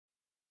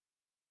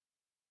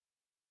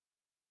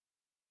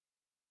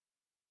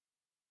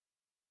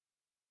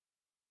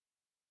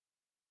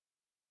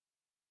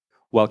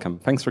Welcome.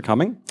 Thanks for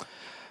coming.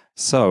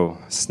 So,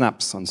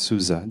 snaps on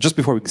SUSE. Just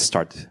before we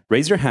start,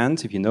 raise your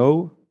hand if you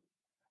know.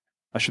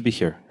 I should be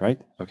here, right?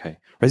 Okay.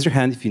 Raise your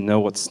hand if you know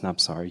what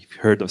snaps are, if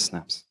you've heard of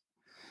snaps.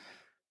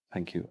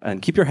 Thank you.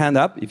 And keep your hand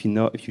up if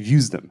you've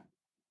used them.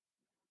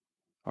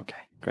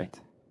 Okay, great.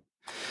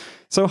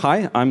 So,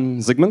 hi, I'm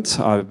Zygmunt.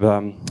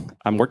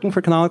 I'm working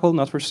for Canonical,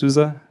 not for SUSE.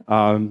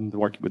 I've been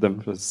working with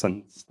them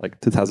since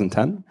like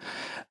 2010.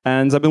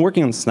 And I've been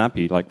working on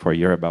Snappy for a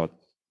year about,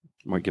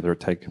 more give or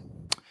take.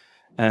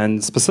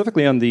 And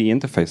specifically on the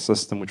interface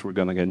system, which we're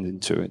going to get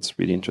into. It's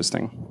really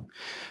interesting.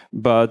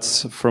 But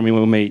for me,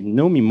 what may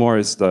know me more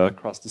is the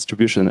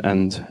cross-distribution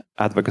and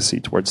advocacy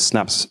towards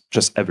snaps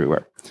just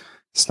everywhere.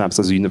 Snaps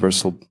as a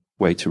universal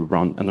way to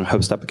run and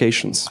host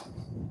applications.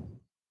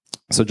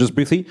 So just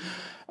briefly,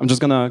 I'm just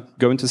going to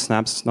go into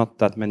snaps. Not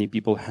that many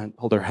people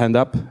hold their hand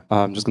up.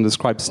 I'm just going to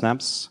describe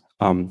snaps,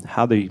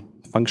 how they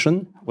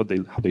function, how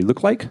they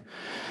look like.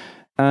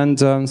 And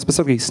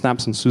specifically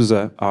snaps on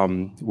SUSE,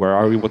 where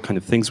are we, what kind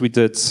of things we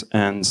did,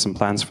 and some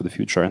plans for the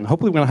future. And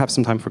hopefully we're going to have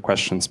some time for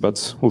questions,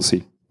 but we'll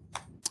see.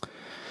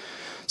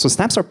 So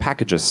snaps are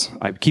packages.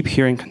 I keep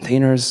hearing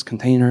containers,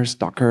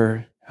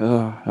 Docker.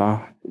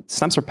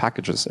 Snaps are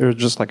packages. They're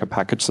just like a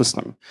package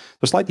system.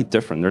 They're slightly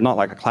different. They're not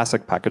like a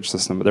classic package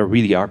system, but they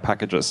really are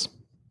packages.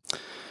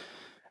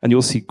 And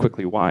you'll see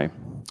quickly why.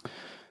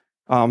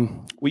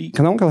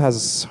 Canonical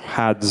has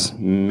had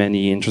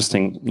many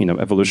interesting,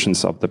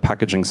 evolutions of the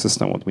packaging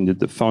system. What we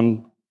did, the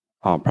phone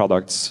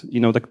products,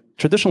 the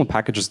traditional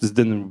packages just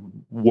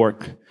didn't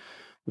work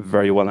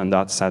very well in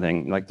that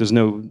setting. Like, there's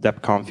no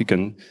depconf. You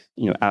can,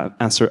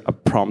 answer a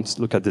prompt,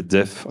 look at the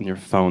diff on your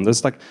phone.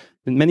 There's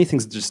many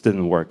things that just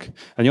didn't work.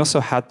 And you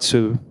also had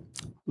to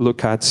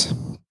look at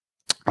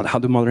how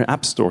do modern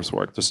app stores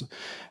work.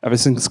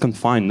 Everything's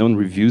confined. No one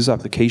reviews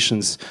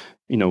applications,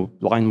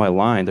 line by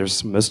line.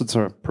 Most of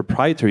them are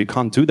proprietary. You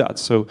can't do that.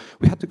 So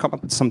we had to come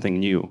up with something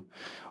new.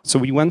 So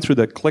we went through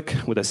the click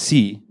with a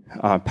C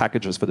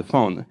packages for the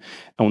phone,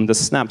 and the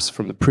snaps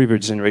from the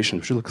previous generation,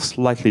 which look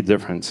slightly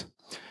different.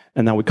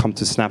 And now we come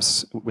to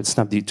snaps with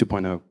Snapd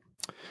 2.0.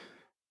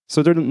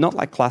 So they're not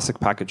like classic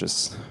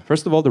packages.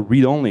 First of all, they're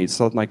read-only. It's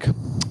not like,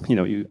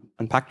 you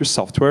unpack your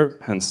software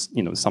and,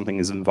 something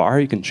is in var,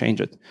 you can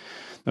change it.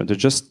 No, they're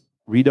just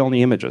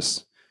read-only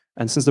images.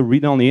 And since they're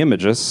read-only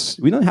images,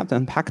 we don't have to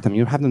unpack them.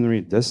 You don't have them on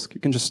your disk.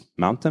 You can just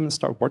mount them and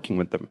start working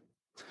with them.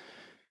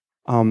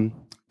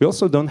 We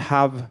also don't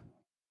have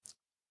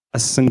a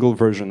single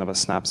version of a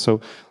snap.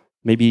 So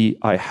maybe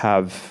I'm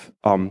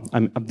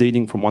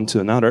updating from one to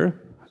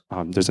another.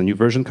 There's a new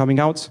version coming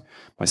out.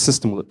 My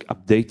system will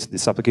update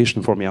this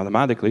application for me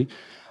automatically.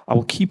 I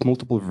will keep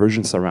multiple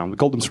versions around. We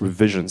call them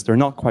revisions. They're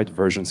not quite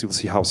versions. You'll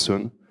see how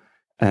soon.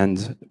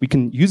 And we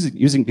can use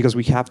it because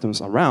we have them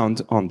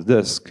around on the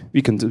disk.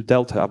 We can do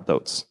delta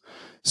uploads.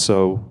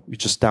 So we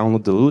just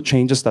download the little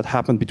changes that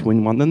happen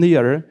between one and the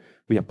other.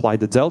 We apply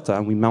the delta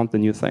and we mount the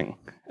new thing.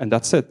 And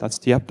that's it. That's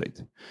the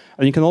update.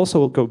 And you can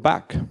also go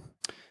back.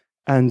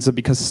 And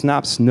because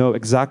snaps know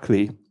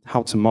exactly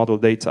how to model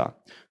data,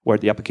 where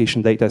the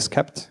application data is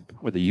kept,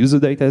 where the user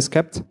data is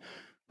kept,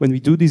 when we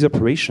do these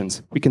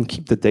operations, we can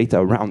keep the data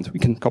around. We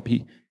can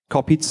copy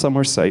it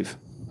somewhere safe.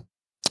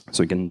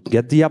 So we can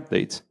get the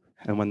update.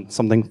 And when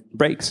something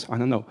breaks, I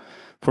don't know,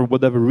 for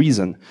whatever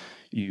reason,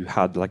 you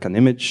had like an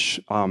image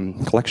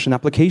collection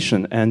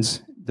application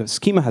and the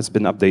schema has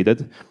been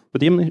updated, but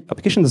the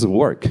application doesn't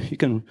work. You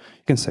can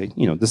say,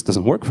 this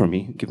doesn't work for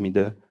me. Give me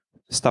the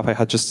stuff I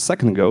had just a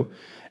second ago,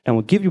 and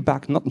we'll give you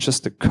back not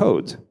just the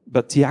code,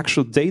 but the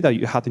actual data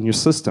you had in your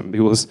system,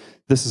 because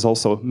this is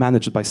also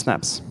managed by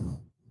snaps.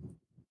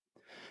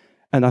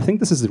 And I think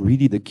this is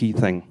really the key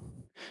thing.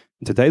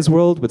 In today's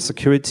world with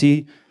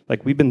security,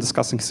 we've been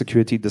discussing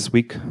security this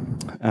week,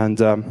 and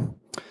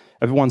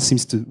everyone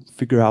seems to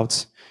figure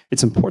out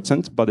it's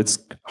important, but it's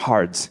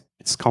hard,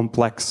 it's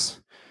complex.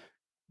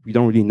 We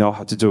don't really know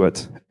how to do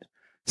it.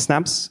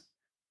 Snaps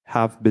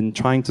have been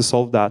trying to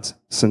solve that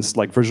since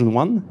version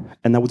 1,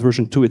 and now with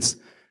version 2, it's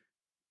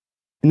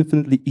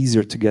infinitely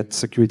easier to get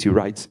security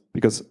right,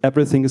 because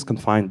everything is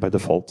confined by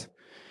default.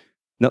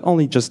 Not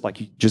only just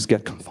you just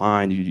get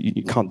confined,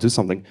 you can't do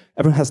something.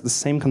 Everyone has the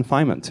same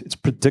confinement. It's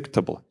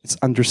predictable. It's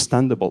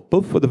understandable,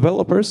 both for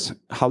developers,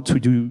 how to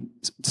do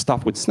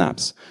stuff with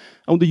snaps,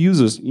 and the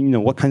users,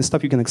 what kind of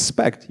stuff you can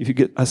expect if you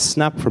get a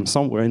snap from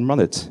somewhere and run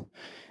it.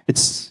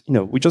 It's,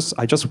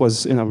 I just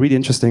was in a really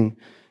interesting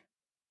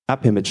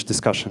app image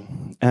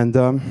discussion, and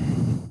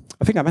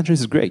I think Avengers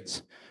is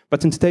great.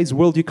 But in today's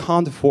world, you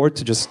can't afford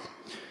to just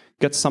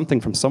get something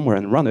from somewhere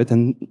and run it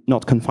and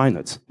not confine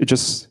it.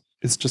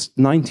 It's just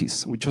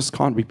 90s. We just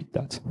can't repeat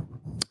that.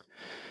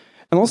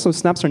 And also,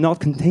 snaps are not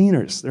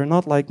containers. They're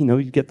not like,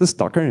 you get this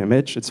Docker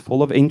image, it's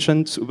full of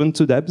ancient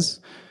Ubuntu debs,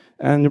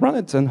 and you run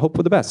it and hope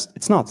for the best.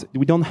 It's not.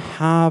 We don't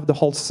have the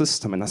whole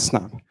system in a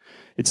snap.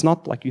 It's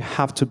not like you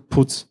have to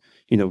put,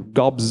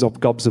 gobs of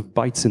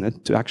bytes in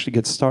it to actually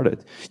get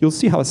started. You'll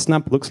see how a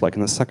snap looks like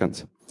in a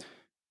second.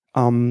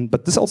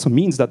 But this also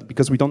means that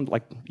because we don't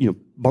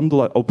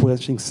bundle an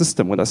operating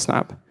system with a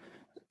snap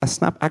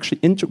actually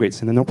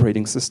integrates in an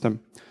operating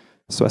system.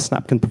 So a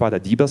snap can provide a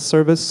dbus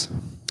service.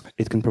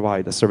 It can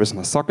provide a service on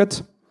a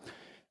socket.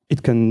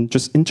 It can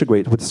just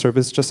integrate with the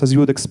service just as you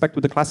would expect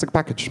with a classic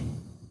package.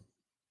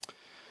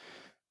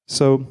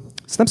 So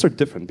snaps are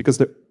different because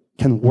they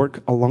can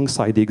work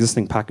alongside the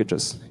existing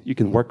packages. You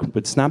can work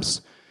with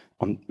snaps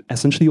on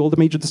essentially all the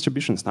major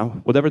distributions now,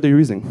 whatever they're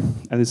using.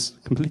 And it's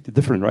completely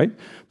different, right?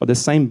 But the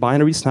same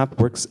binary snap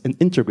works and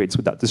integrates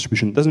with that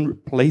distribution. It doesn't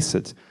replace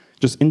it,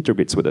 just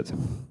integrates with it.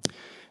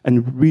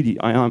 And really,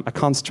 I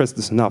can't stress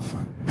this enough.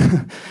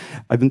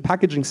 I've been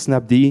packaging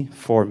snapd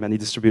for many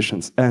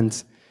distributions, and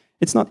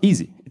it's not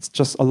easy. It's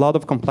just a lot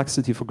of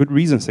complexity for good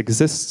reasons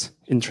exists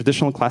in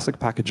traditional classic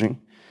packaging.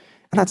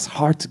 And that's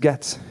hard to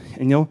get.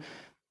 And,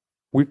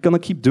 we're going to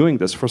keep doing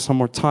this for some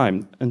more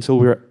time until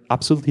we're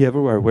absolutely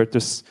everywhere where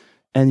there's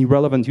any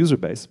relevant user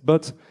base.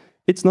 But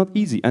it's not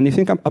easy. And you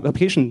think an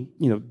application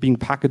being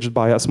packaged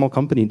by a small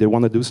company, they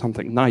want to do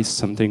something nice,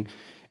 something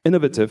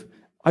innovative.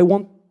 I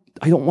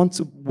don't want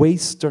to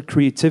waste their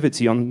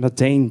creativity on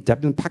mundane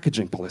Debian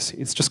packaging policy.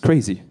 It's just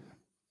crazy.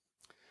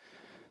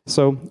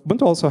 So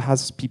Ubuntu also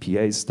has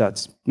PPAs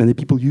that many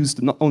people use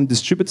to not only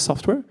distribute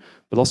software,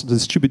 but also to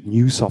distribute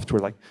new software,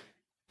 like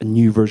a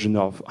new version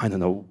of, I don't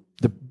know,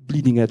 the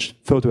bleeding edge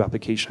photo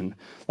application.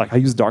 Like I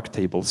use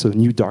Darktable, so a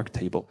new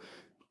Darktable.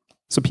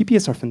 So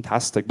PPAs are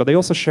fantastic, but they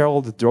also share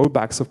all the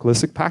drawbacks of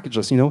classic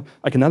packages.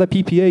 I can add a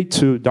PPA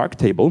to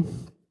Darktable,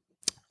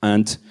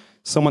 and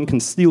someone can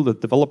steal the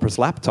developer's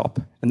laptop,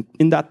 and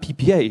in that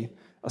PPA,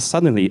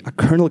 suddenly a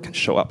kernel can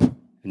show up.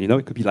 And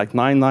it could be like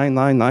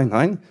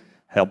 99999.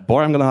 Hell,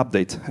 boy, I'm going to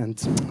update. And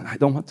I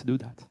don't want to do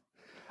that.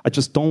 I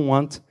just don't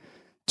want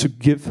to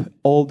give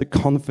all the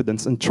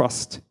confidence and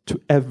trust to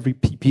every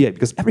PPA,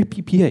 because every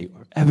PPA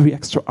or every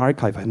extra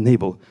archive I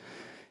enable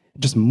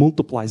just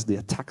multiplies the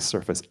attack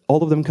surface.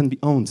 All of them can be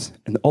owned,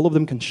 and all of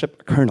them can ship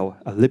a kernel,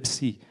 a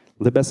libc,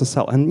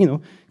 libSSL, and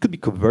it could be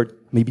covert.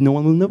 Maybe no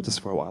one will notice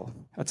for a while.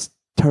 That's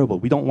terrible.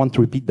 We don't want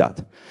to repeat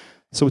that.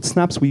 So with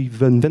snaps,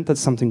 we've invented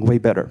something way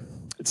better.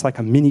 It's like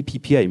a mini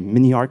PPA,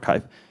 mini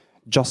archive,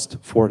 just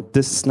for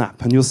this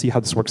snap, and you'll see how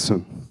this works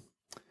soon.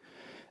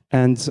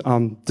 And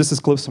this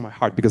is close to my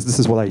heart because this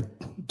is what I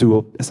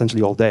do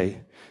essentially all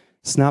day.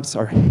 Snaps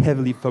are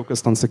heavily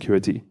focused on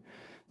security.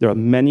 There are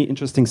many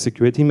interesting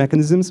security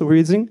mechanisms that we're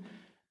using,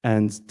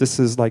 and this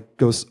is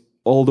goes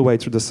all the way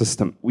through the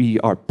system. We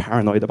are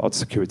paranoid about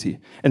security.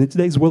 And in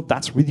today's world,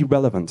 that's really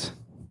relevant.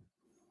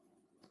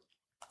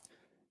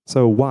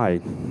 So why?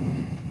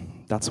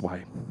 That's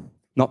why.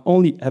 Not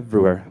only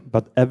everywhere,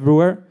 but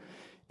everywhere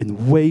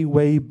in way,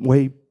 way,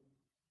 way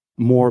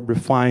more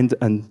refined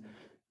and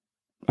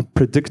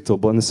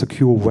predictable and a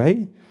secure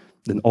way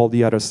than all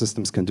the other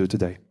systems can do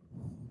today.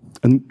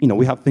 And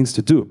we have things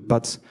to do,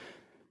 but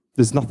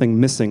there's nothing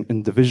missing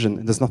in the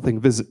vision. There's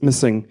nothing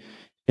missing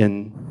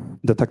in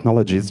the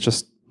technology. It's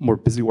just more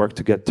busy work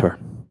to get there.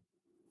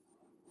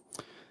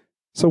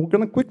 So we're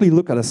going to quickly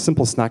look at a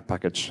simple snack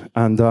package.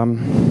 And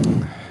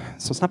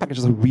so snack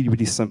packages are really,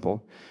 really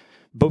simple,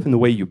 both in the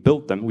way you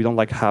build them. We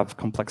don't have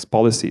complex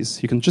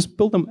policies. You can just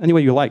build them any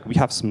way you like. We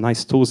have some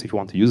nice tools if you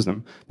want to use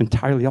them.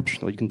 Entirely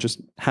optional. You can just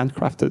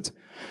handcraft it.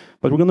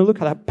 But we're going to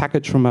look at that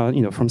package from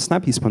from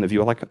Snappy's point of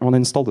view. I want to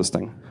install this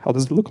thing. How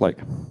does it look like?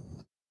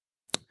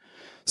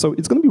 So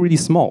it's going to be really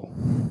small.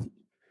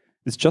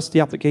 It's just the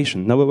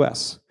application, no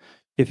OS.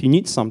 If you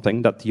need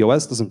something that the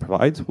OS doesn't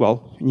provide,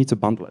 well, you need to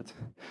bundle it.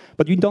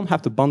 But you don't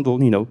have to bundle,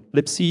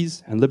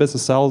 libcs and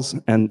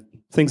libSSLs and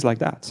things like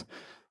that.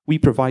 We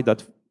provide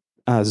that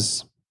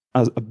as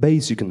a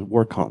base you can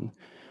work on.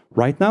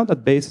 Right now,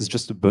 that base is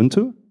just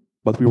Ubuntu,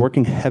 but we're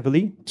working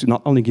heavily to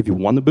not only give you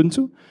one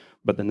Ubuntu,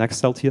 but the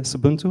next LTS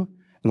Ubuntu,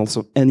 and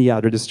also any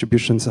other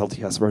distribution's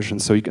LTS version.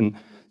 So you can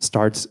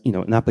start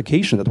an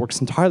application that works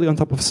entirely on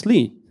top of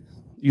SLE,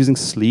 using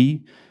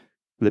SLE,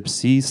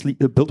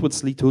 libc, built with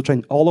SLE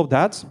toolchain, all of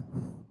that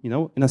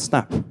in a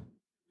snap.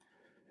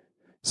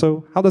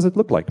 So how does it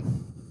look like?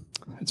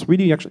 It's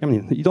really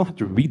actually, you don't have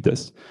to read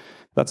this.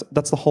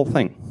 That's the whole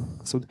thing.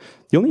 So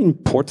the only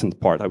important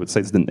part, I would say,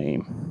 is the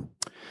name.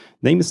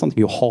 Name is something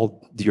you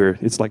hold dear.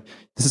 It's like,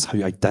 this is how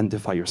you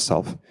identify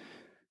yourself.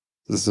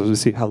 This is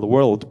obviously hello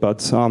world,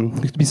 but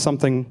it could be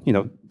something,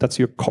 that's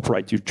your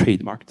copyright, your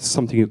trademark. This is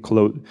something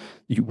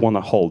you want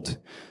to hold.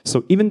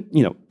 So even,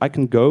 I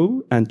can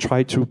go and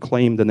try to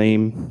claim the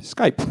name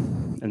Skype,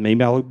 and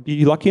maybe I'll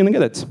be lucky and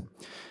get it.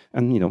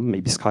 And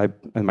maybe Skype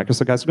and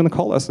Microsoft guys are going to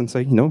call us and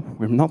say,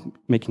 we're not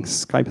making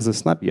Skype as a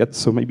snap yet,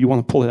 so maybe you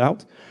want to pull it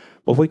out.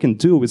 But what we can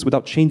do is,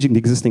 without changing the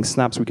existing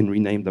snaps, we can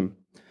rename them.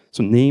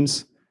 So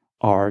names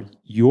are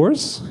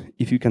yours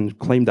if you can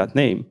claim that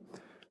name,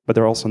 but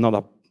they're also not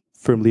a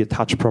firmly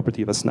attached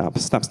property of a snap.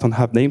 Snaps don't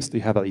have names, they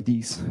have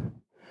IDs.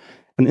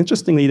 And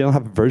interestingly, they don't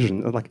have a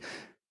version. Like,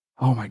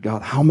 oh my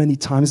God, how many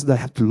times did I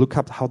have to look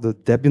up how the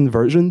Debian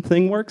version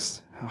thing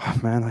works? Oh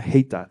man, I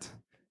hate that.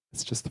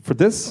 It's just, for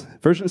this,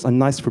 versions are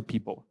nice for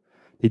people.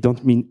 They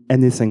don't mean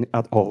anything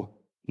at all.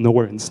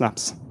 Nowhere in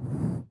snaps.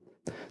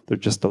 They're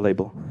just a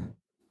label.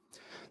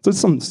 So it's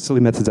some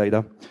silly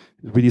metadata.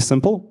 Really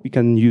simple. We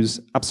can use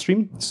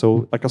upstream.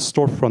 So like a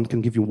storefront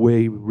can give you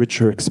way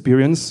richer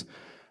experience.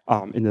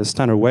 in a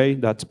standard way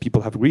that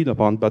people have agreed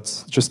upon,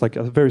 but just like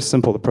a very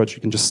simple approach.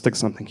 You can just stick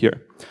something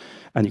here.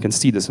 And you can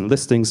see this in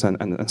listings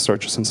and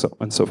searches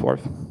and so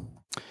forth.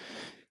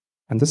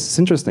 And this is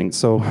interesting.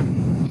 So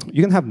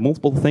you can have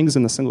multiple things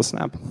in a single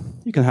snap.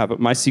 You can have a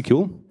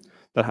MySQL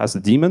that has the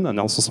daemon and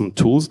also some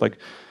tools like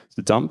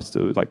the dump,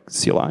 to like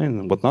CLI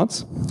and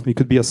whatnot. It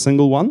could be a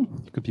single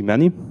one. It could be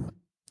many.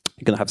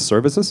 You can have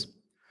services.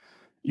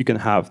 You can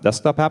have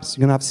desktop apps.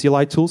 You can have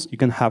CLI tools. You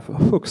can have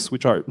hooks,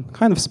 which are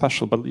kind of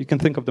special, but you can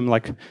think of them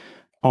like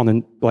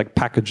like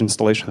package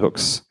installation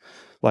hooks,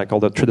 like all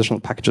the traditional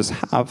packages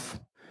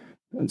have.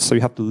 And so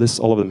you have to list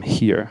all of them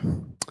here.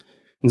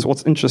 And so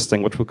what's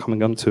interesting, what we're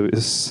coming on to,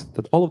 is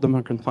that all of them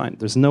are confined.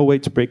 There's no way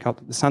to break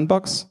out the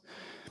sandbox.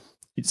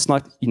 It's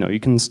not, you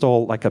can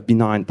install like a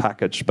benign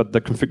package, but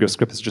the configure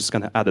script is just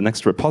going to add an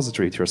extra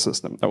repository to your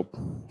system. No,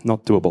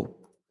 not doable.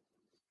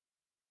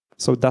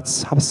 So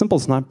that's how a simple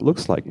snap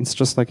looks like. It's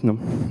just like,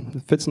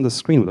 it fits on the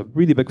screen with a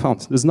really big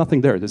font. There's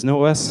nothing there. There's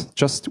no OS,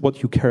 just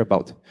what you care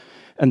about.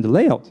 And the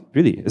layout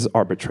really is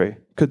arbitrary.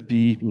 It could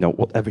be,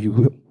 whatever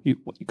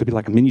it could be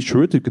like a miniature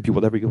root. It could be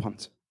whatever you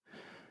want.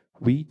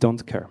 We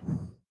don't care.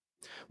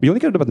 We only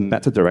care about the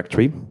meta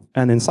directory,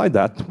 and inside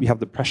that, we have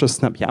the precious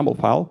snap YAML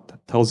file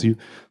that tells you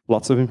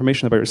lots of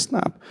information about your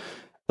snap,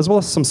 as well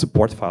as some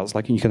support files,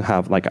 like you can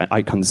have like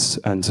icons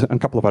and a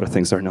couple of other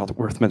things that are not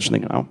worth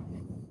mentioning now.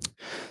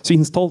 So you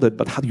installed it,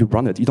 but how do you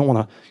run it? You don't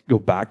want to go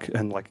back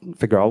and like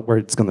figure out where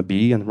it's going to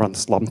be and run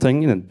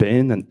something and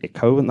bin and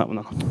echo, and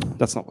no,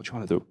 that's not what you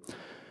want to do.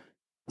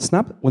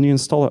 Snapd, when you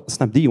install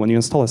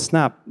a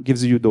snap,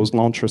 gives you those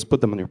launchers, put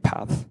them on your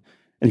path.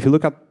 And if you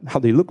look at how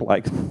they look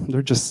like,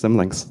 they're just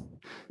symlinks.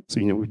 So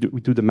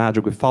we do the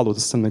magic, we follow the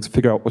symlinks,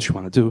 figure out what you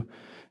want to do,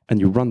 and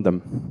you run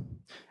them.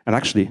 And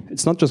actually,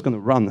 it's not just going to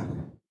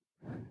run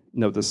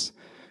this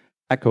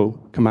echo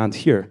command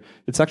here.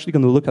 It's actually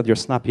going to look at your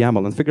snap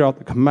YAML and figure out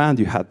the command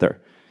you had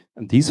there.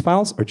 And these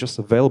files are just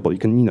available. You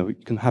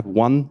can have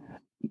one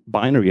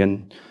binary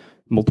and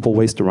multiple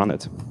ways to run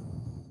it.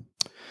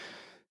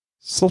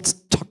 So let's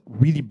talk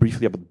really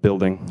briefly about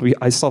building.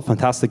 I saw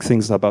fantastic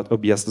things about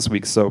OBS this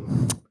week, so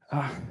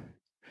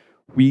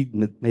we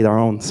made our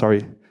own,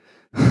 sorry.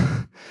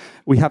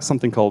 We have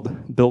something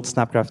called build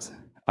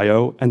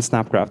Snapcraft.io and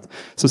Snapcraft.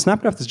 So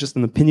Snapcraft is just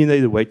an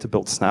opinionated way to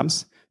build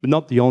snaps, but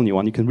not the only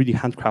one. You can really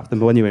handcraft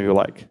them any way you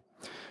like.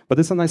 But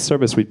it's a nice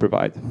service we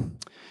provide.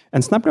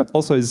 And Snapcraft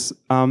also is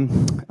a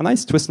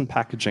nice twist in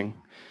packaging.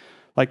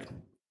 Like,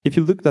 if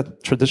you look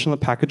at traditional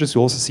packages,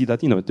 you also see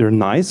that they're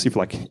nice.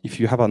 If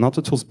you have an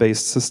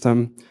AutoTools-based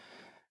system,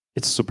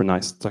 it's super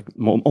nice. It's like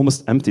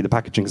almost empty. The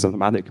packaging is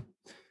automatic.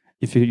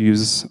 If you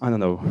use, I don't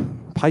know,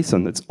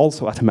 Python, it's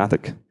also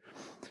automatic.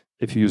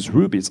 If you use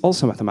Ruby, it's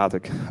also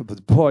automatic.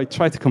 But boy,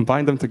 try to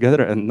combine them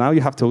together, and now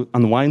you have to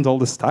unwind all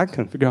the stack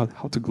and figure out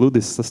how to glue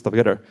this stuff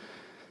together.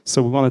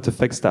 So we wanted to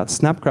fix that.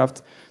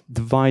 Snapcraft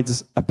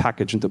divides a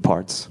package into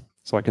parts.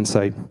 So I can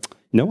say,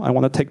 I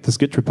want to take this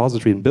Git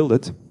repository and build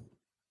it.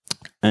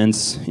 And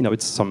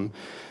it's some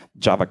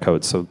Java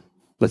code, so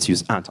let's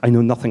use Ant. I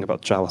know nothing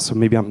about Java, so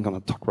maybe I'm going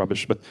to talk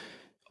rubbish, but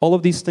all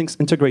of these things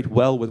integrate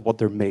well with what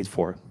they're made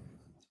for.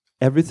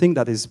 Everything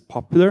that is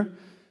popular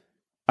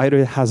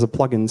either has a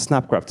plugin in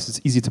Snapcraft, so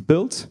it's easy to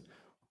build,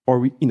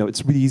 or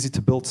it's really easy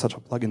to build such a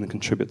plugin and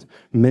contribute.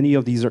 Many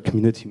of these are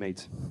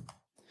community-made.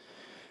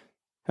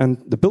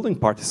 And the building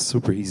part is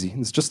super easy.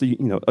 It's just,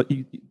 you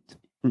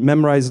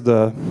memorize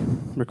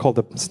recall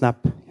the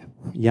snap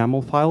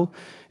YAML file,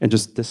 and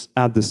just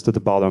add this to the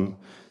bottom.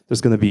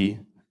 There's going to be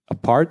a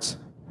part,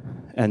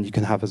 and you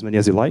can have as many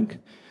as you like.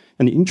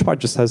 And each part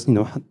just says,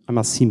 I'm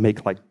a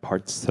CMake-like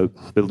part, so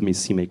build me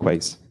CMake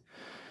ways.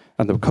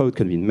 And the code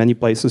can be in many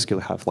places.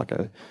 You'll have like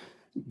a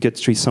Git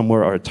tree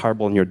somewhere, or a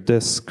tarball on your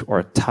disk, or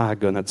a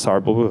tag on a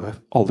tarball.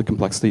 All the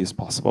complexity is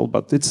possible,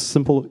 but it's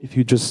simple if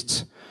you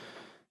just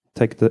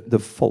take the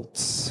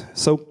defaults.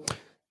 So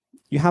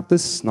you have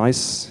this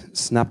nice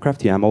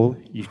Snapcraft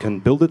YAML. You can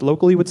build it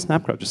locally with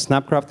Snapcraft. Just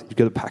Snapcraft, you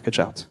get a package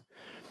out.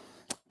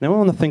 Now I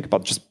want to think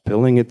about just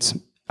building it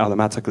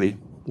automatically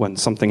when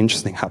something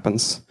interesting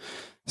happens.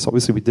 So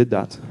obviously we did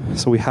that.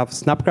 So we have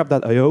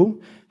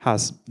Snapcraft.io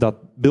has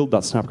that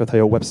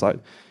build.snapcraft.io website.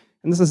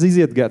 And this is as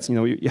easy as it gets.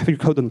 You have your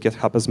code on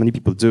GitHub, as many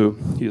people do.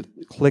 You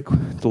click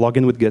to log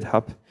in with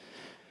GitHub.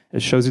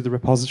 It shows you the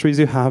repositories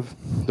you have.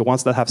 The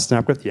ones that have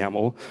Snapcraft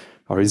YAML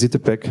are easy to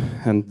pick,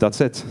 and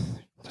that's it.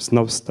 There's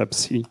no step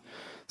C.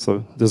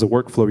 So there's a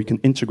workflow you can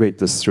integrate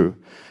this through.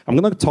 I'm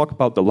going to talk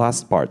about the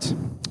last part.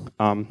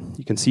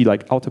 You can see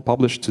like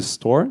auto-publish to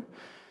store.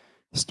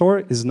 Store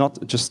is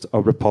not just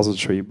a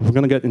repository. We're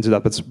going to get into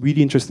that, but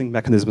really interesting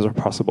mechanisms are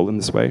possible in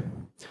this way.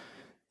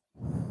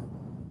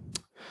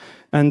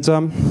 And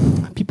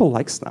people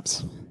like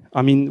snaps.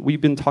 I mean, we've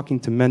been talking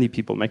to many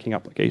people making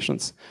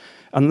applications.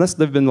 Unless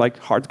they've been like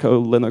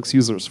hardcore Linux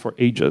users for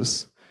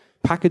ages,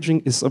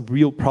 packaging is a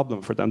real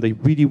problem for them. They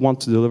really want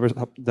to deliver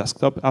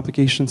desktop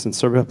applications and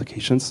server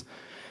applications,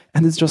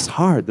 and it's just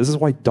hard. This is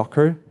why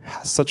Docker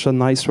has such a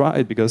nice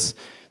ride, because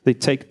they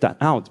take that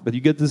out, but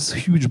you get this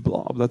huge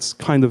blob that's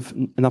kind of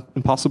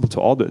impossible to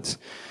audit.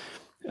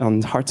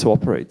 and hard to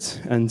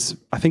operate. And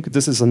I think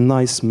this is a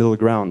nice middle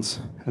ground,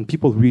 and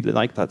people really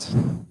like that.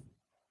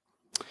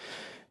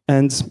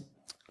 And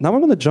now I'm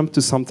going to jump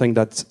to something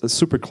that's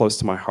super close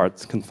to my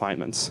heart,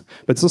 confinement.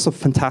 But it's also a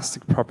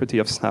fantastic property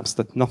of snaps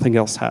that nothing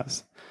else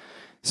has.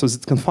 So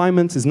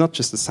confinement is not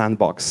just a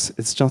sandbox.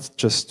 It's not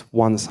just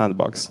one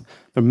sandbox.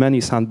 There are many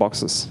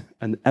sandboxes,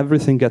 and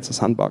everything gets a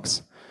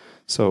sandbox.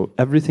 So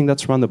everything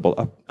that's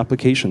runnable,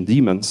 application,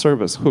 daemon,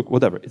 service, hook,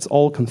 whatever, it's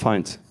all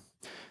confined.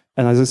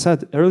 And as I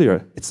said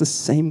earlier, it's the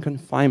same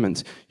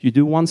confinement. You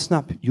do one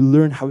snap, you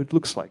learn how it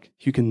looks like.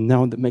 You can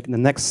now make the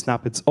next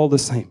snap, it's all the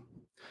same.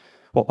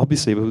 Well,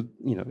 obviously,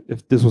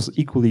 if this was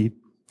equally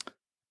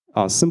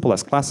simple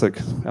as classic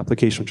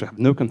application, which have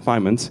no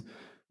confinement,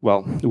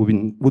 well, it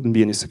wouldn't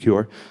be any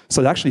secure.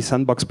 So actually,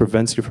 Sandbox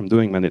prevents you from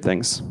doing many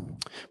things.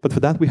 But for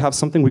that, we have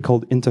something we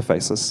call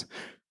interfaces,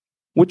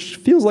 which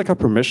feels like a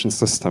permission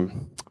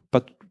system,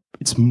 but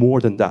it's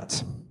more than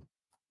that.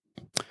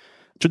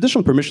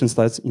 Traditional permissions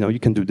says, you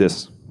can do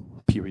this,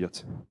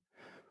 period.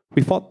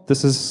 We thought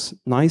this is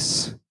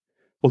nice,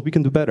 but we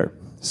can do better.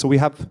 So we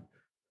have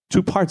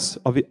two parts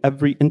of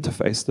every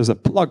interface. There's a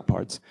plug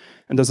part,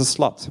 and there's a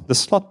slot. The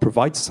slot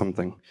provides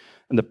something,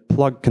 and the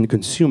plug can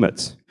consume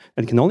it.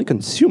 And can only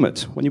consume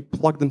it when you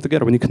plug them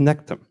together, when you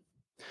connect them.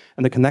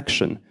 And the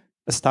connection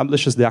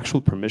establishes the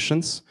actual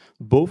permissions,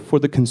 both for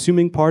the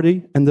consuming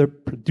party and the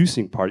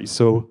producing party.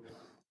 So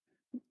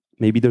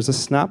maybe there's a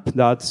snap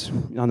that,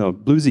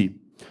 Bluesy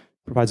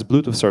provides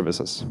Bluetooth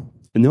services.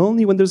 And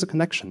only when there's a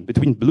connection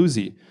between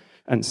Bluesy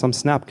and some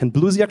snap can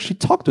Bluesy actually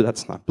talk to that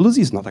snap. Bluesy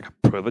is not like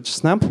a privileged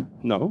snap.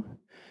 No.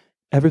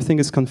 Everything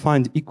is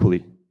confined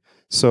equally.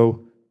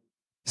 So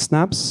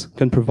snaps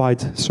can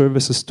provide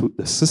services to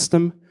the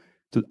system,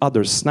 to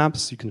other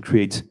snaps. You can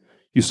create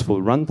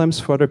useful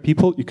runtimes for other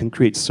people. You can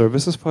create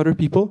services for other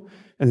people.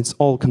 And it's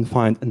all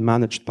confined and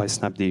managed by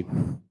Snapd.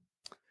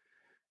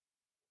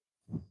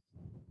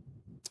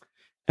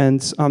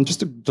 And just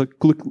to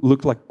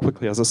look like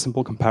quickly as a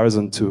simple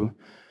comparison to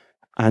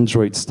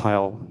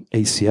Android-style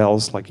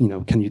ACLs, like,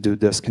 can you do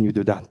this, can you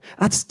do that?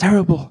 That's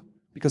terrible,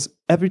 because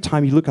every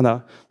time you look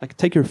at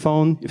take your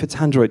phone, if it's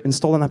Android,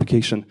 install an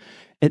application,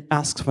 it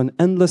asks for an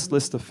endless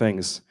list of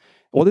things.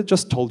 What it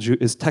just told you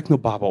is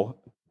technobabble,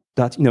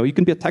 that you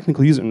can be a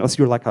technical user unless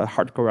you're like a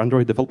hardcore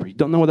Android developer. You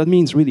don't know what that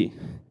means, really.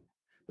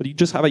 But you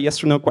just have a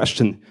yes or no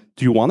question.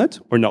 Do you want it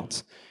or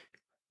not?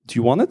 Do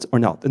you want it or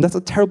not? And that's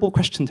a terrible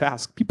question to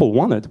ask. People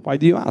want it. Why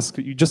do you ask?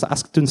 You just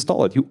ask to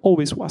install it. You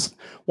always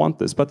want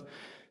this. But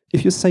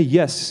if you say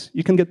yes,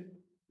 you can get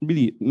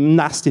really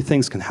nasty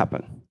things can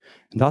happen.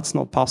 And that's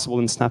not possible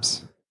in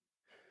snaps.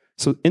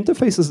 So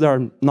interfaces that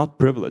are not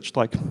privileged,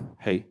 like,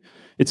 hey,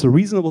 it's a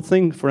reasonable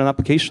thing for an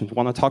application to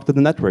want to talk to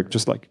the network,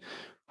 just like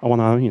I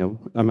want to,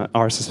 I'm an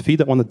RSS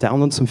feed, I want to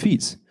download some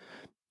feeds.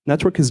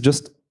 Network is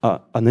just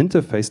an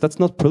interface that's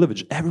not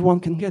privileged.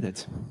 Everyone can get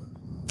it.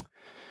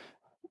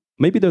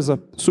 Maybe there's a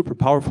super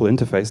powerful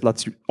interface that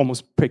lets you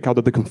almost break out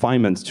of the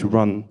confinement to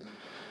run,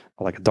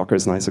 like Docker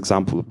is a nice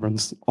example, it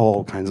runs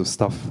all kinds of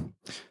stuff.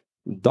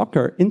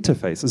 Docker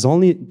interface is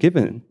only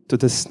given to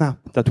the snap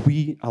that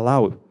we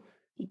allow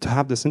to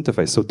have this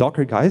interface. So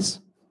Docker guys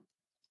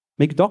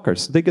make Docker,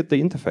 so they get the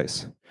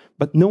interface.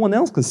 But no one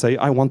else can say,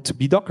 I want to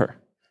be Docker,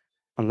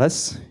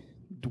 unless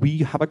we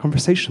have a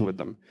conversation with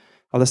them,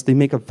 unless they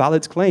make a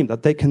valid claim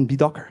that they can be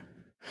Docker.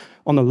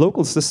 On a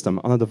local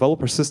system, on a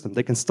developer system,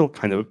 they can still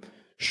kind of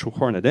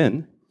shoehorn it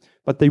in,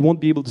 but they won't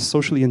be able to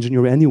socially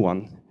engineer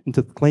anyone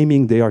into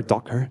claiming they are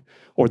Docker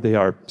or they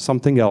are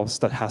something else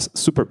that has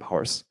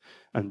superpowers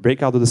and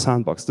break out of the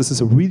sandbox. This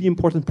is a really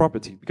important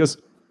property because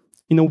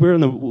we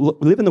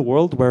live in a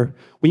world where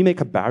we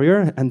make a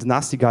barrier and the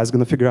nasty guy is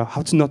going to figure out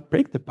how to not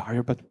break the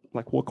barrier, but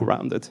like walk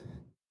around it.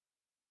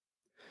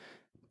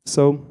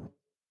 So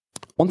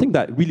one thing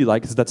that I really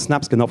like is that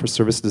snaps can offer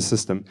service to the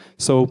system.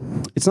 So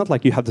it's not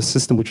like you have the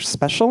system which is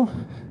special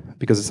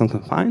because it's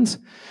unconfined,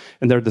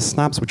 and there are the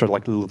snaps which are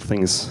like little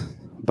things,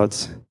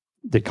 but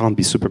they can't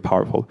be super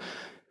powerful.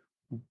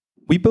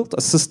 We built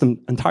a system,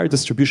 entire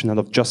distribution out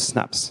of just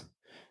snaps.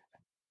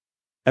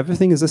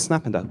 Everything is a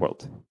snap in that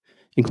world,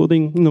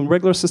 including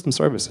regular system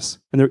services,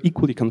 and they're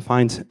equally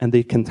confined, and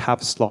they can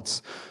have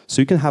slots.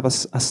 So you can have a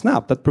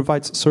snap that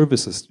provides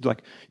services.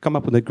 Like come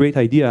up with a great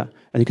idea,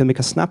 and you can make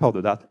a snap out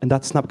of that, and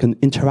that snap can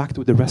interact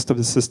with the rest of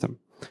the system.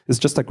 It's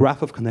just a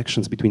graph of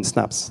connections between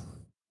snaps.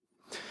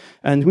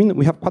 And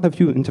we have quite a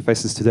few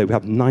interfaces today. We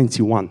have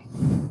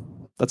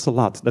 91. That's a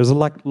lot. There's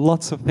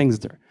lots of things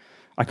there.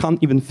 I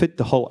can't even fit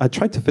the whole. I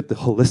tried to fit the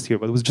whole list here,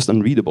 but it was just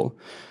unreadable.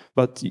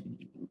 But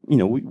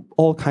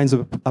all kinds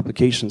of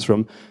applications,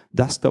 from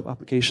desktop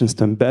applications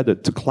to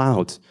embedded to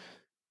cloud,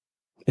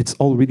 it's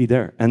all really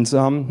there. And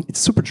it's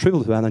super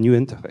trivial to add a new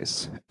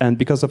interface. And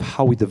because of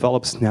how we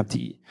develop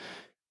Snapd,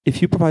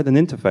 if you provide an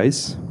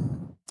interface,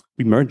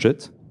 we merge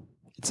it.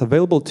 It's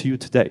available to you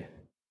today.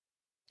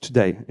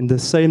 Today, in the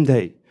same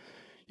day,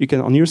 you can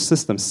on your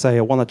system say,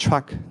 I want to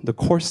track the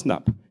core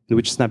snap in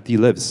which Snapd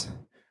lives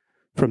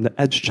from the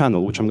edge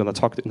channel, which I'm going to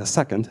talk to in a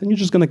second, and you're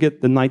just going to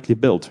get the nightly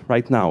build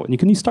right now. And you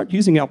can start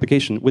using the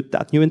application with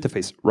that new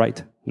interface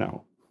right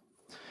now.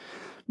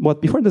 But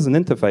before there's an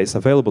interface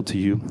available to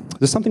you,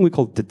 there's something we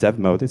call the dev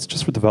mode. It's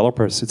just for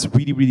developers. It's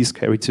really, really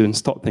scary to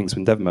install things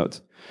in dev mode.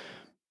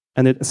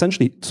 And it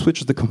essentially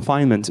switches the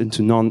confinement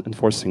into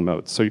non-enforcing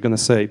mode. So you're going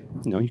to say,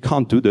 you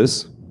can't do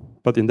this,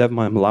 but in dev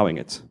mode, I'm allowing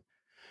it.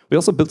 We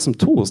also built some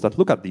tools that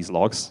look at these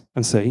logs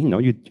and say,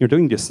 you're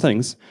doing these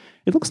things.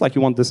 It looks like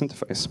you want this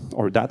interface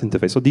or that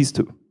interface or these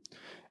two.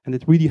 And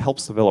it really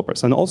helps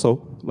developers. And also,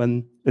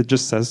 when it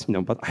just says,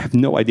 but I have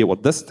no idea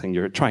what this thing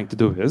you're trying to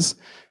do is,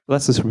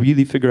 let's just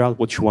really figure out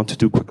what you want to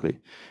do quickly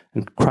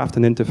and craft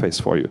an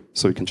interface for you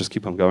so you can just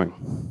keep on going.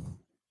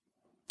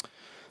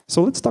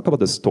 So let's talk about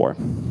the store.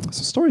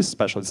 So store is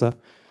special. It's a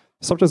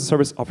software as a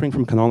service offering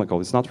from Canonical.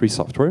 It's not free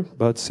software,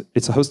 but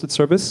it's a hosted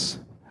service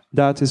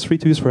that is free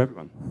to use for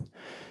everyone.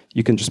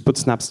 You can just put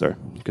snaps there.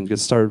 You can get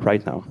started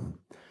right now.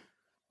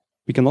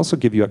 We can also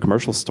give you a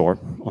commercial store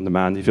on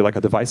demand. If you're like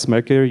a device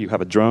maker, you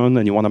have a drone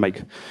and you want to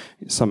make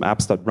some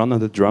apps that run on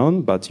the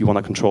drone, but you want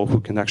to control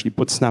who can actually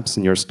put snaps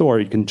in your store,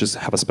 you can just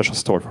have a special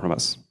store from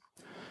us.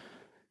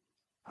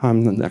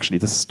 And actually,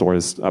 this store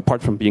is,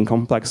 apart from being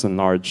complex and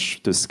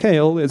large to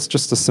scale, it's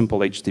just a simple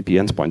HTTP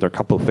endpoint. There are a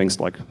couple of things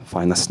like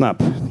find a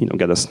snap,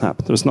 get a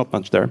snap. There's not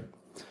much there.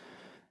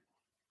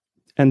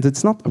 And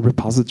it's not a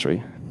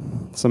repository.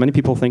 So many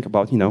people think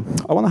about,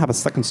 I want to have a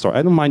second store.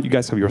 I don't mind you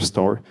guys have your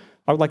store.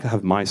 I would like to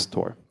have my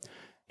store.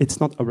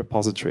 It's not a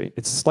repository.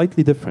 It's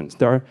slightly different.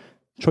 There are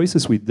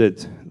choices we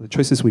did, the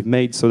choices we've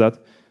made so that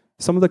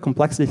some of the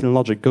complexity and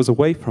logic goes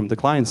away from the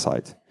client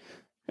side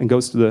and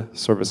goes to the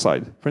server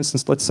side. For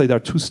instance, let's say there are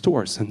two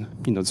stores and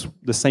it's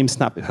the same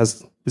snap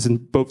is in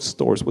both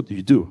stores. What do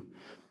you do?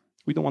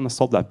 We don't want to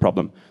solve that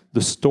problem.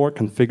 The store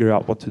can figure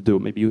out what to do.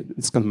 Maybe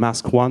it's going to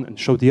mask one and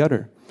show the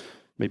other.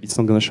 Maybe it's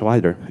not going to show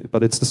either,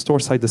 but it's the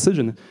store-side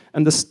decision.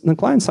 And the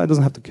client side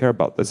doesn't have to care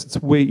about this.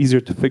 It's way easier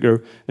to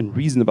figure and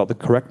reason about the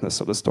correctness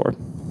of the store.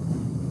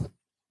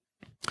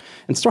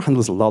 And store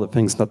handles a lot of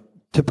things that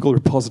typical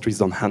repositories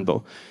don't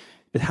handle.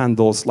 It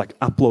handles like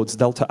uploads,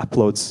 delta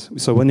uploads.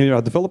 So when you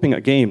are developing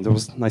a game, there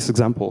was a nice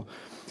example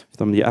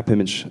from the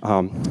AppImage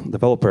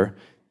developer.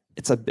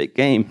 It's a big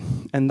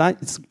game, and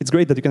it's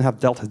great that you can have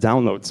delta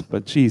downloads,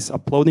 but geez,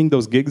 uploading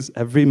those gigs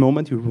every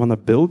moment you want to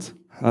build,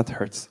 that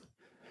hurts.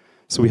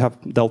 So we have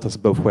deltas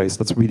both ways.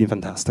 That's really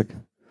fantastic.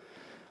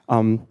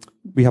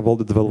 We have all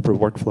the developer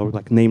workflow,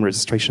 like name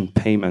registration,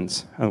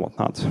 payments, and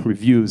whatnot,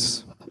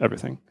 reviews,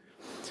 everything.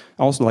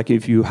 Also, like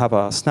if you have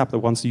a snap that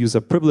wants to use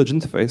a privileged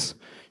interface,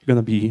 you're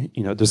going to be,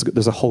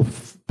 there's a whole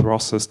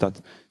process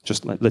that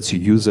just lets you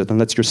use it and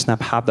lets your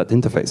snap have that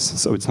interface,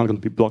 so it's not going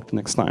to be blocked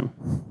next time.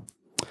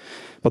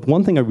 But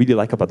one thing I really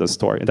like about this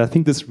story, and I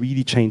think this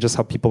really changes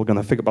how people are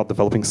going to think about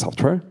developing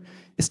software,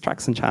 is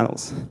tracks and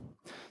channels.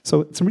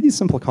 So it's a really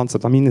simple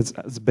concept. I mean, it's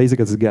as basic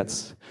as it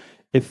gets.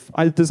 If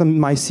there's a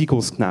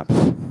MySQL snap,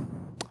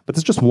 but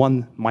it's just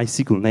one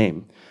MySQL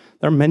name,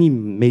 there are many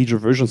major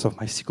versions of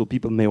MySQL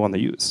people may want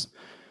to use.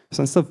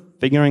 So instead of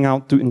figuring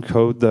out to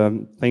encode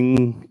the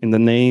thing in the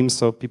name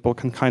so people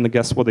can kind of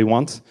guess what they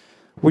want,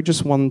 we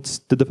just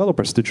want the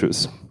developers to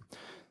choose.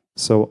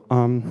 So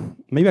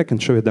maybe I can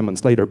show you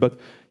demos later, but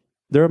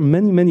there are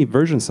many, many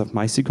versions of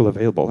MySQL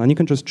available, and you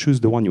can just choose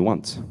the one you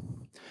want.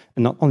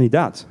 And not only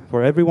that,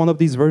 for every one of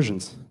these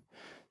versions,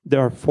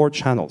 there are 4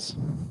 channels.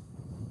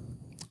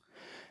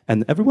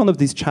 And every one of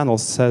these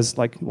channels says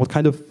like what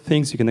kind of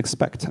things you can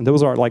expect. And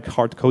those are like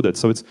hard-coded,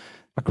 so it's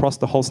across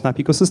the whole Snap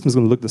ecosystem is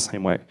going to look the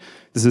same way.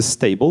 This is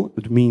stable,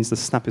 which means the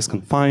Snap is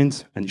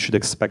confined, and you should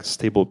expect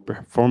stable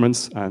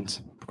performance and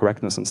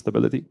correctness and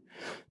stability.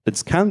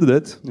 It's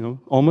candidate,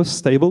 almost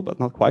stable, but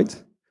not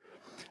quite.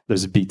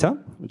 There's beta,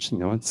 which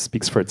it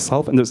speaks for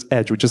itself, and there's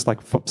edge, which is like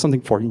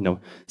something for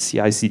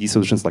CI/CD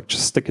solutions, like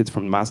just stick it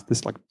from master,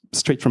 this like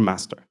straight from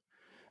master.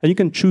 And you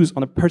can choose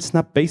on a per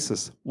snap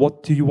basis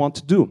what do you want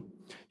to do.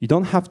 You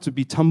don't have to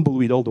be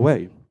tumbleweed all the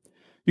way.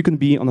 You can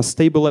be on a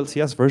stable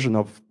LTS version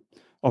of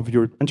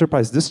your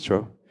enterprise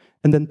distro,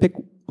 and then pick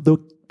the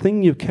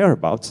thing you care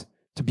about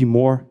to be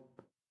more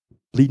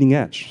bleeding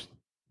edge,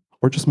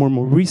 or just more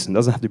recent. It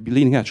doesn't have to be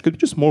bleeding edge. It could be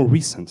just more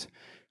recent.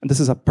 And this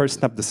is a per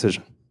snap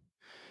decision.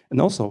 And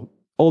also,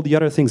 all the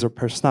other things are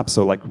per snap.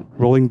 So like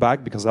rolling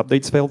back because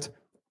updates failed,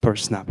 per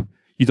snap.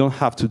 You don't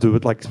have to do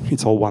it like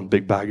it's all one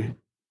big bag.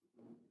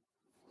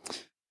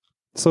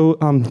 So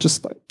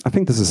I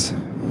think this is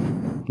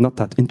not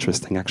that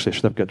interesting, actually. I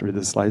should have got rid of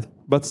this slide.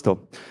 But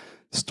still,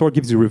 store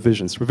gives you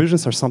revisions.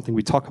 Revisions are something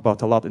we talk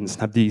about a lot in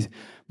Snapd,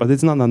 but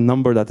it's not a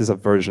number that is a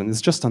version.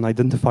 It's just an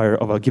identifier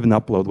of a given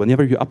upload.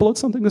 Whenever you upload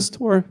something to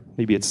store,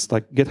 maybe it's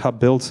like GitHub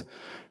build,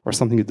 or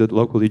something you did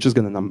locally, you just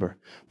get a number.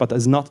 But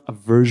it's not a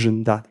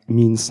version that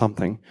means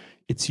something.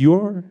 It's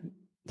your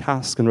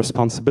task and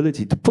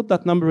responsibility to put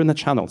that number in a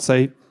channel.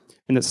 Say,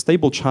 in a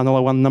stable channel, I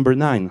want number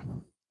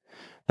 9.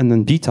 And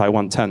then beta, I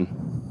want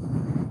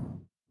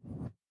 10.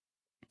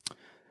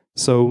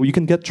 So you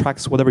can get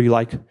tracks whatever you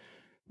like,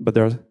 but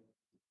there are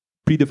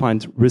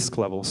predefined risk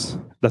levels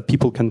that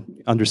people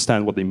can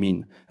understand what they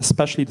mean,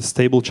 especially the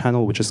stable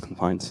channel, which is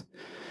confined.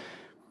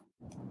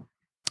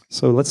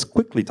 So let's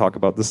quickly talk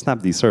about the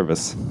Snapd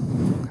service.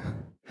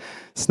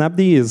 Snapd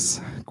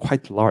is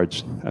quite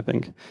large, I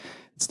think.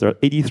 There are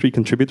 83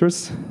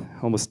 contributors,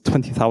 almost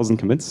 20,000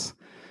 commits.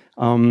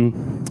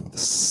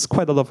 There's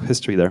quite a lot of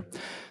history there.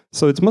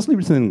 So it's mostly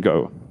written in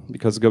Go,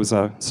 because Go is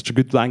such a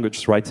good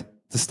language to write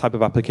this type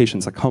of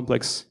applications, a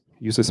complex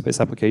user space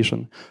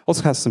application.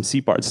 Also has some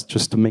C parts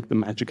just to make the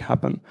magic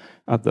happen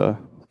at the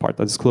part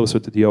that is closer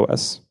to the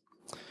OS.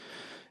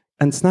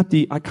 And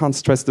Snapd, I can't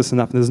stress this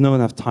enough. There's not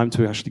enough time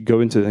to actually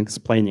go into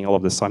explaining all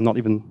of this, so I'm not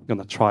even going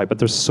to try. But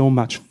there's so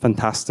much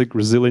fantastic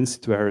resilience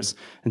to errors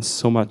and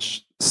so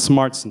much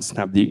smarts in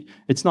Snapd.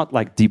 It's not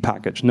like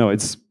depackage. No,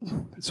 it's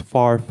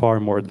far,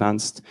 far more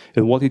advanced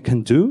in what it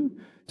can do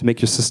to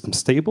make your system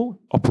stable,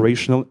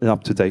 operational, and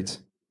up to date.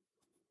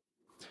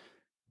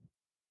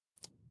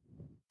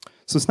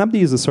 So Snapd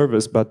is a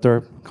service, but there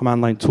are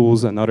command line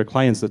tools and other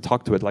clients that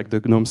talk to it, like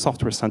the GNOME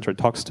Software Center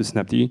talks to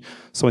Snapd.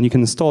 So when you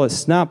can install a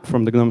snap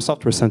from the GNOME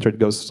Software Center, it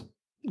goes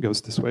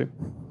this way.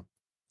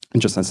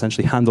 And just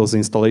essentially handles the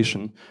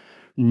installation,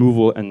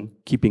 removal, and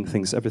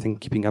everything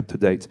keeping up to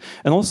date.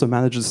 And also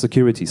manages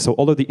security. So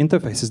all of the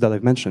interfaces that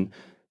I've mentioned,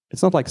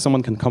 it's not like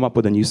someone can come up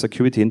with a new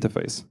security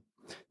interface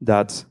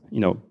that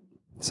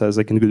says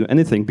they can do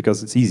anything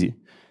because it's easy.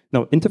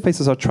 No,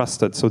 interfaces are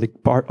trusted, so they're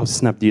part of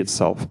Snapd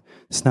itself.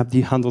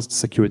 Snapd handles the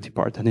security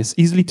part, and it's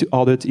easy to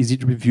audit, easy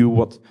to review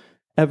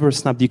whatever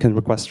Snapd can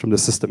request from the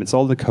system. It's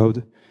all the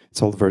code,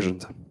 it's all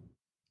versioned.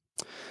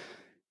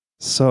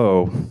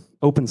 So,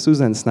 openSUSE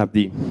and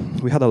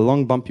Snapd. We had a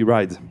long, bumpy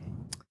ride. I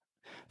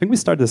think we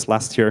started this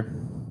last year.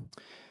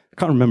 I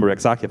can't remember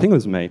exactly, I think it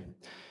was May.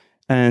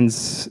 And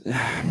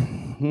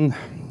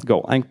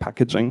Golang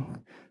packaging.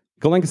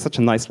 Golang is such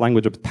a nice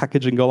language, but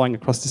packaging Golang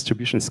across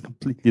distribution is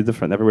completely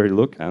different everywhere you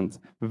look and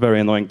very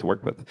annoying to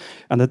work with.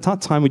 And at that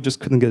time, we just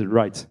couldn't get it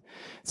right.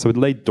 So it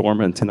lay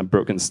dormant in a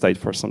broken state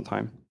for some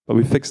time. But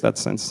we fixed that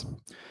since.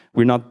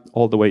 We're not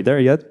all the way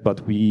there yet,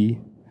 but we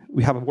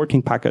have a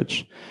working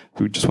package.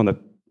 We just want to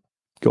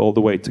go all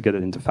the way to get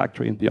it into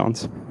factory and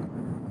beyond.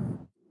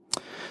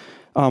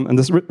 And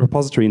this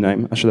repository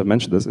name, I should have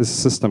mentioned this, is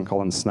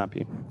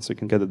system:/snappy, so you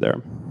can get it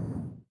there.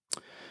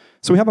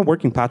 So we have a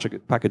working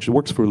package. It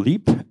works for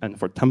Leap and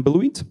for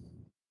Tumbleweed.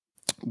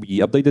 We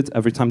update it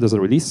every time there's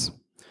a release.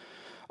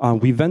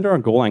 We vendor our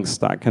Golang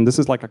stack, and this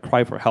is like a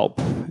cry for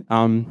help.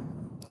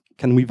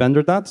 Can we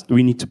vendor that? Do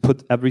we need to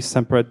put every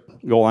separate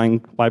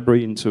Golang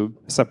library into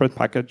a separate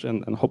package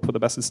and hope for the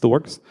best it still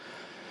works?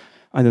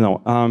 I don't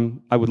know.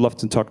 I would love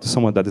to talk to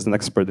someone that is an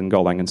expert in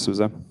Golang and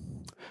SUSE.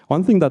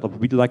 One thing that I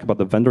really like about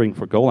the vendoring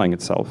for Golang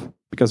itself,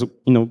 because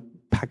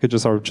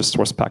packages are just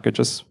source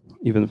packages,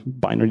 even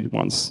binary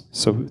ones,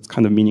 so it's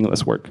kind of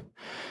meaningless work.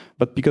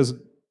 But because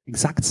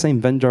exact same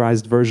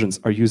vendorized versions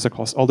are used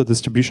across all the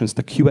distributions,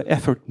 the QA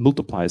effort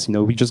multiplies.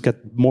 We just get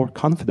more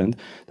confident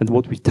that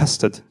what we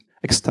tested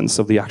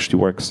extensively actually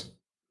works.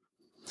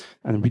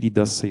 And it really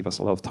does save us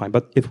a lot of time.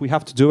 But if we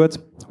have to do it,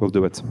 we'll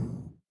do it.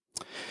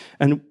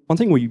 And one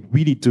thing we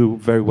really do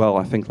very well,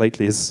 I think,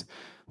 lately is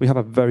we have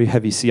a very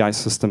heavy CI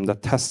system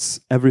that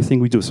tests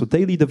everything we do. So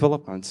daily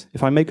development,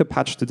 if I make a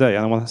patch today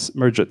and I want to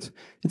merge it,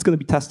 it's going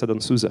to be tested on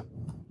SUSE.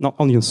 Not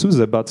only on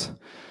SUSE, but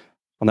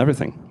on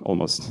everything,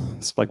 almost.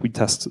 It's like we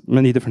test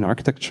many different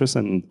architectures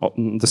and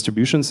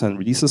distributions and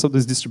releases of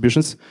these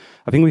distributions.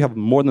 I think we have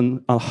more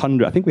than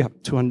 100. I think we have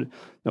 200.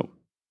 No,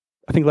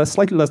 I think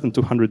slightly less than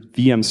 200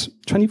 VMs,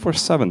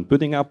 24/7,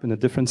 booting up in a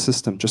different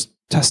system, just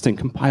testing,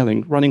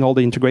 compiling, running all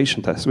the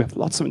integration tests. We have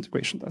lots of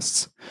integration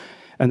tests.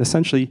 And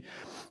essentially,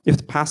 if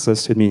it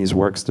passes, it means it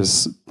works.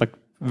 There's like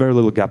very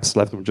little gaps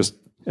left. We're just,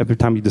 every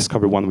time we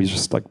discover one, we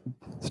just like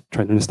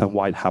try to understand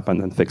why it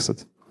happened and fix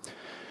it.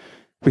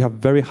 We have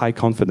very high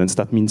confidence.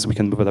 That means we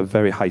can move at a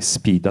very high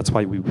speed. That's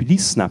why we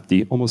release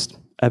Snapd almost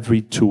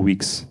every 2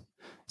 weeks.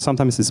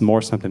 Sometimes it's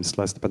more, sometimes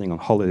less, depending on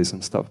holidays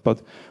and stuff.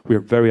 But we are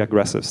very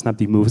aggressive.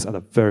 Snapd moves at a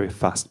very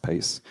fast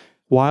pace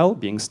while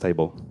being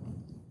stable.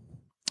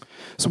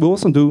 So we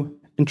also do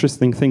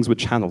interesting things with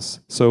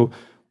channels. So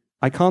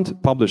I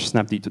can't publish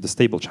Snapd to the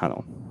stable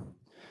channel.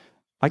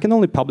 I can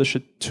only publish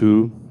it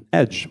to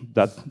Edge.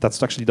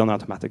 That's actually done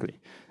automatically.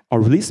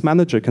 Our release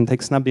manager can take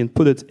Snapd and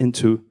put it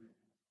into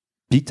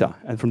beta.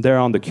 And from there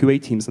on, the QA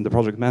teams and the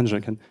project manager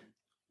can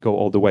go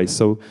all the way.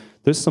 So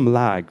there's some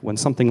lag. When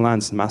something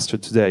lands in master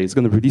today, it's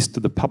going to release to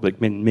the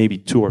public in maybe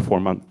 2 or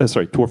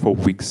 4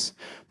 weeks.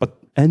 But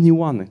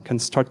anyone can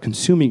start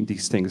consuming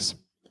these things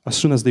as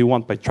soon as they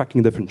want by tracking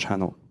a different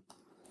channel.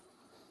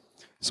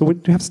 So we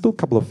have still a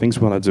couple of things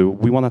we want to do.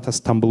 We want to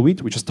test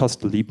Tumbleweed. We just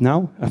tested Leap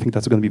now. I think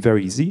that's going to be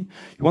very easy.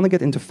 You want to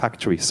get into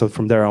factory. So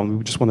from there on,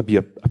 we just want to be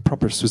a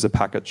proper SUSE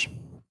package.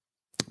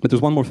 But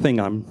there's one more thing.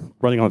 I'm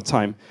running out of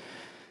time.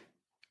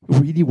 We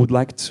really would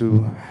like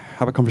to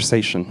have a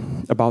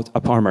conversation about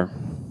AppArmor.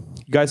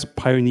 You guys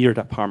pioneered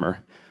AppArmor.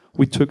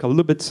 We took a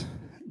little bit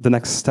the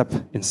next step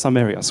in some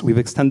areas. We've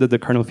extended the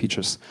kernel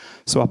features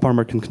so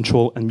AppArmor can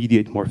control and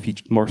mediate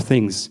more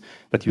things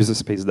that user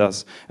space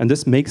does. And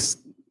this makes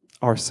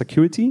our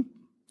security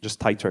just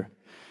tighter.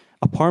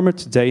 AppArmor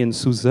today in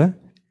SUSE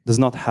does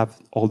not have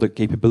all the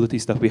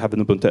capabilities that we have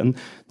in Ubuntu. And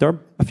there are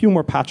a few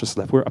more patches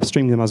left. We're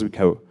upstreaming them as we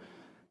go.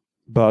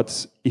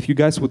 But if you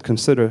guys would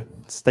consider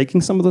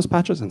staking some of those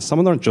patches, and some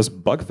of them are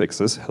just bug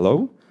fixes,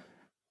 hello,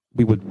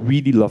 we would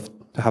really love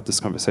to have this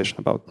conversation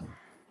about.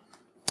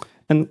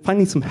 And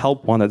finding some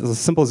help on it is as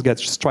simple as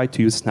just try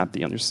to use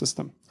snapd on your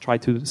system. Try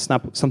to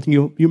snap something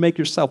you make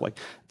yourself, like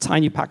a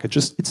tiny package.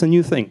 It's a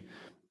new thing.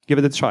 Give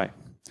it a try.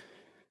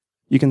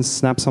 You can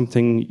snap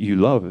something you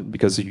love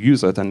because you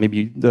use it, and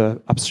maybe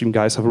the upstream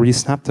guys have already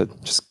snapped it.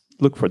 Just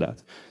look for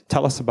that.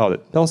 Tell us about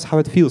it. Tell us how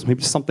it feels.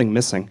 Maybe there's something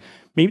missing.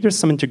 Maybe there's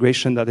some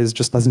integration that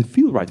just doesn't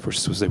feel right for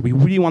SUSE. We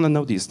really want to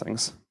know these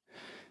things.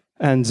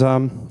 And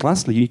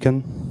lastly, you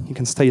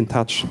can stay in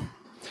touch.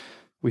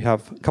 We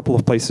have a couple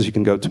of places you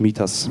can go to meet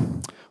us.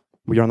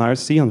 We are on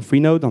IRC, on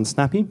Freenode, on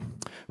Snappy.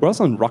 We're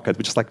also on Rocket,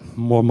 which is like a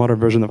more modern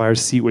version of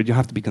IRC, where you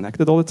have to be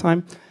connected all the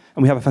time.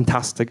 And we have a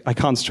fantastic, I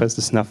can't stress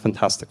this enough,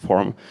 fantastic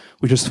forum,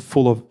 which is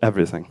full of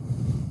everything.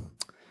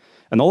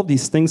 And all of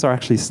these things are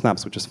actually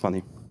snaps, which is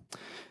funny.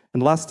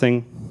 And the last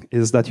thing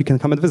is that you can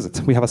come and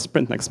visit. We have a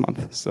sprint next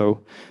month,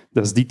 so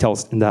there's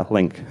details in that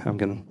link. I'm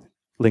going to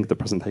link the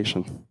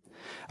presentation.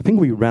 I think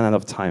we ran out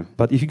of time,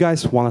 but if you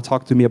guys want to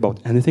talk to me about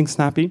anything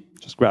snappy,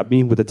 just grab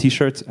me with a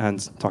t-shirt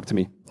and talk to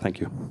me. Thank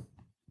you.